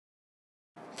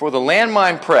For the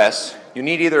landmine press, you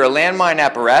need either a landmine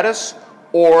apparatus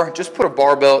or just put a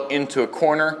barbell into a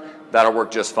corner. That'll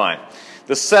work just fine.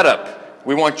 The setup,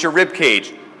 we want your rib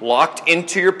cage locked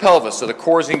into your pelvis so the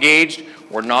core is engaged.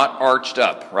 We're not arched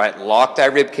up, right? Lock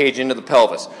that rib cage into the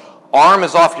pelvis. Arm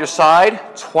is off your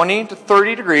side, 20 to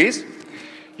 30 degrees.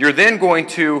 You're then going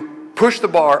to push the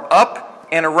bar up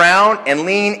and around and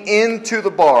lean into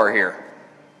the bar here.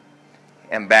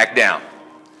 And back down.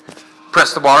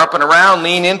 Press the bar up and around,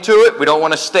 lean into it. We don't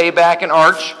want to stay back and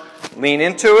arch. Lean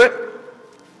into it,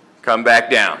 come back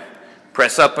down.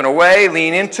 Press up and away,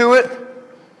 lean into it,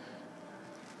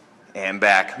 and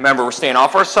back. Remember, we're staying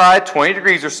off our side, 20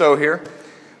 degrees or so here.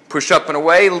 Push up and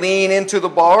away, lean into the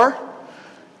bar,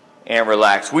 and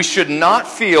relax. We should not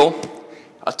feel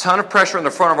a ton of pressure in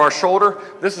the front of our shoulder.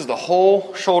 This is the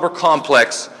whole shoulder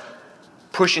complex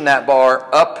pushing that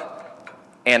bar up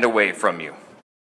and away from you.